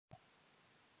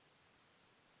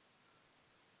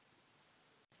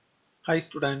Hi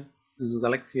students, this is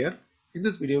Alex here. In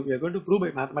this video, we are going to prove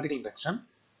by mathematical induction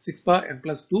 6 power n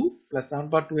plus 2 plus 7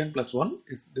 power 2n plus 1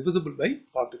 is divisible by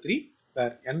 43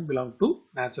 where n belongs to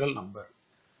natural number.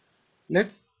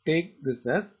 Let's take this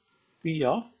as p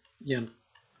of n.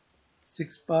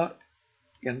 6 power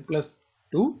n plus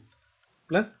 2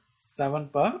 plus 7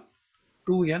 power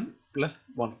 2n plus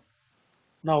 1.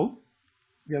 Now,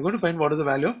 we are going to find what is the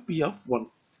value of p of 1.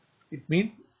 It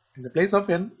means in the place of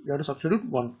n, we have to substitute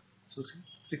 1. So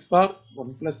 6 power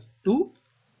 1 plus 2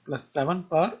 plus 7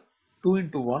 power 2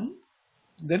 into 1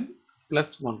 then plus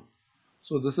 1.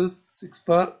 So this is 6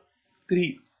 power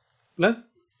 3 plus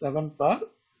 7 power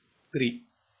 3.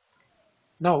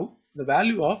 Now the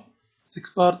value of 6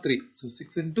 power 3. So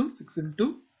 6 into 6 into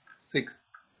 6.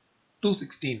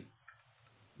 216.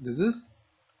 This is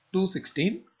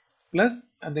 216 plus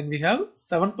and then we have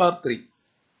 7 power 3.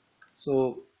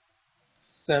 So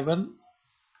 7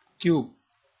 cube,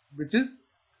 which is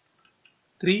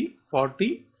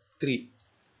 343.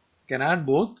 Can add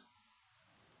both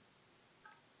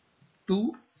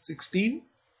 216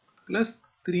 plus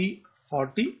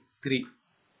 343,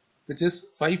 which is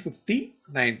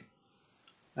 559,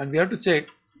 and we have to check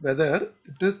whether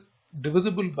it is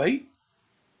divisible by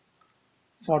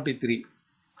 43.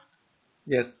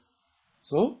 Yes,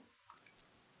 so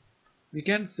we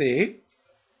can say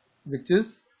which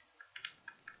is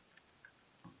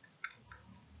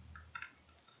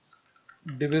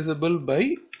divisible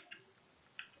by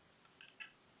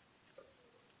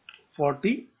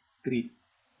 43.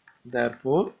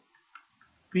 Therefore,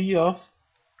 p of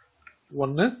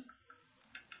 1 is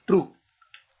true.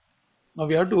 Now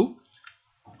we have to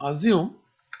assume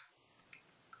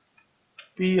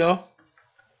p of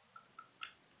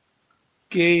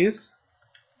k is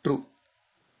true.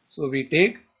 So we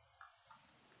take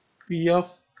p of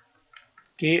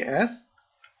k as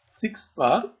 6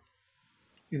 power.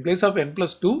 In place of n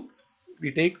plus 2, we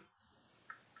take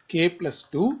k plus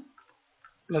 2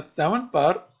 plus 7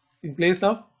 power. In place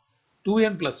of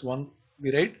 2n plus 1,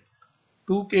 we write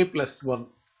 2k plus 1,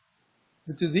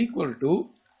 which is equal to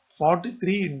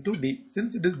 43 into d.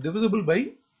 Since it is divisible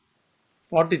by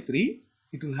 43,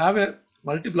 it will have a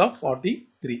multiple of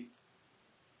 43.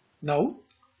 Now,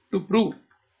 to prove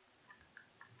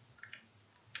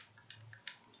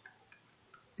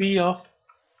p of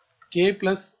k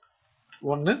plus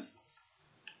 1 is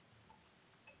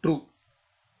true.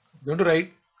 I'm going to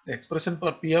write the expression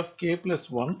for p of k plus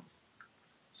 1.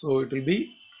 So it will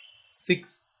be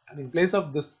 6, and in place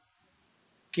of this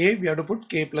k we have to put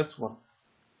k plus 1.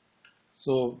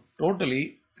 So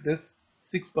totally it is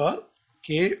 6 power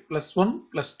k plus 1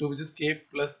 plus 2, which is k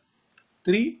plus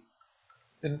 3,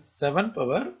 then 7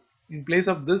 power. In place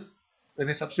of this, when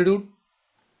I substitute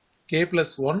k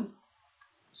plus 1,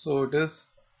 so it is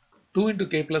 2 into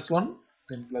k plus 1,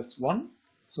 then plus 1.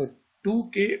 So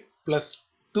 2k plus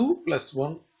 2 plus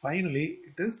 1, finally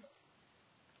it is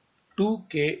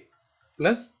 2k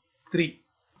plus 3.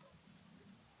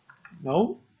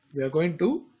 Now we are going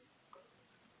to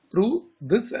prove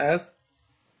this as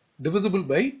divisible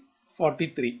by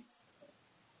 43.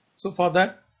 So for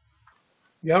that,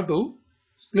 we have to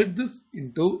split this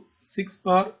into 6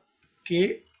 power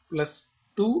k plus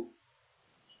 2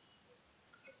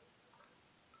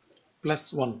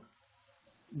 plus 1.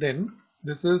 Then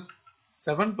this is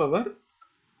 7 power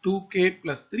 2k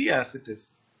plus 3 as it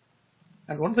is.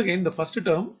 And once again, the first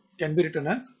term can be written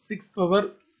as 6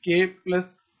 power k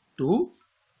plus 2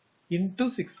 into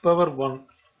 6 power 1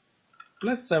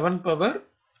 plus 7 power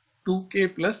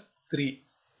 2k plus 3.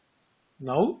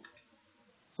 Now,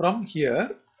 from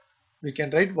here, we can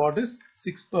write what is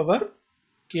 6 power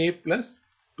k plus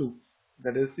 2.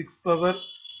 That is 6 power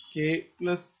k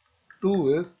plus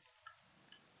 2 is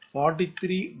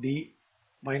 43d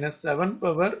minus 7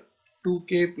 power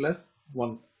 2k plus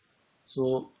 1.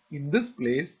 So in this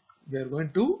place we are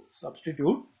going to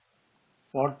substitute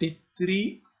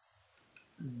 43d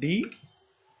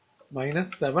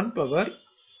minus 7 power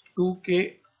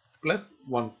 2k plus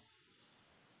 1,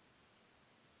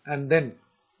 and then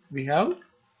we have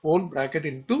whole bracket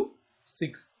into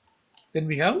 6. Then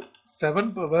we have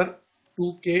 7 power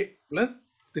 2k plus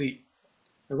 3.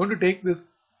 We are going to take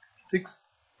this 6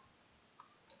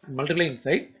 and multiply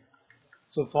inside.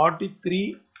 So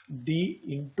 43d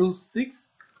into 6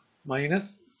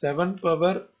 minus 7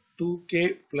 power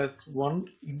 2k plus 1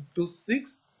 into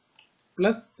 6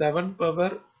 plus 7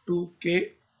 power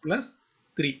 2k plus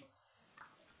 3.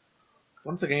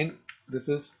 Once again, this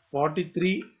is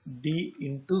 43d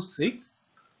into 6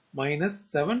 minus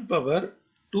 7 power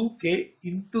 2k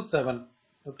into 7.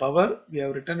 The power we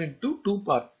have written into 2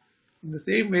 parts. In the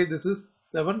same way, this is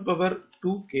 7 power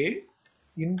 2k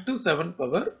into 7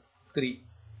 power 3.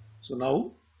 So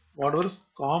now whatever is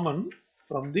common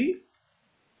from the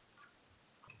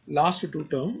last two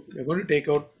terms, we are going to take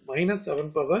out minus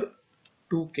 7 power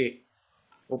 2k,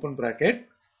 open bracket,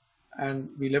 and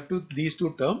we left with these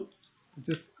two terms, which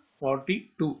is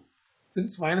 42.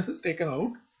 Since minus is taken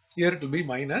out, here it will be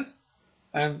minus,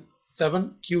 and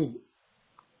 7 cube.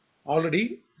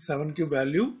 Already 7 cube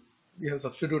value we have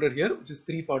substituted here, which is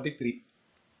 343.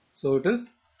 So it is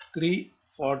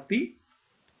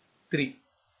 343.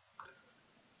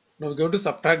 Now we're going to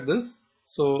subtract this.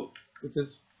 So which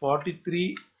is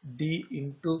 43d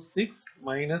into 6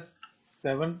 minus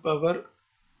 7 power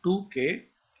 2k.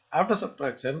 After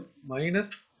subtraction,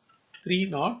 minus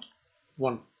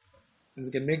 301. And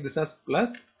we can make this as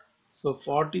plus. So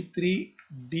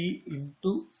 43d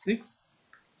into 6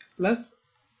 plus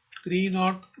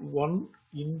 301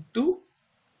 into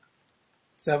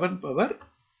 7 power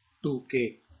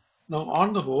 2k. Now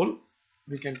on the whole,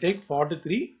 we can take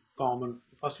 43 common.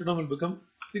 First term will become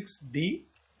 6d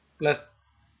plus.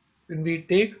 When we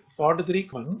take 43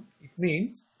 common, it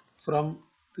means from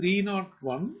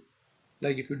 301,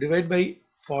 like if you divide by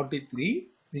 43,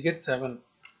 we get 7.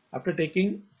 After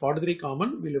taking 43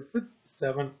 common, we left with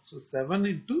 7. So 7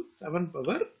 into 7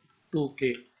 power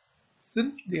 2k.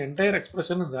 Since the entire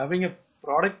expression is having a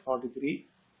product 43,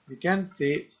 we can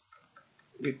say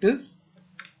it is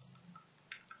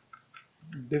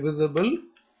divisible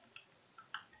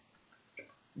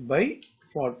by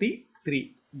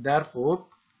 43. Therefore,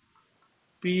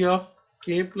 P of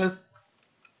k plus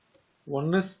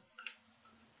 1 is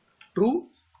true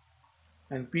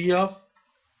and P of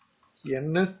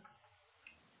n is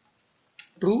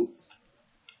true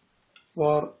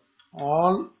for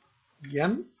all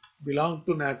n belong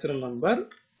to natural number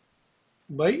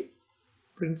by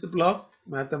principle of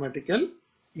mathematical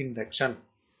induction.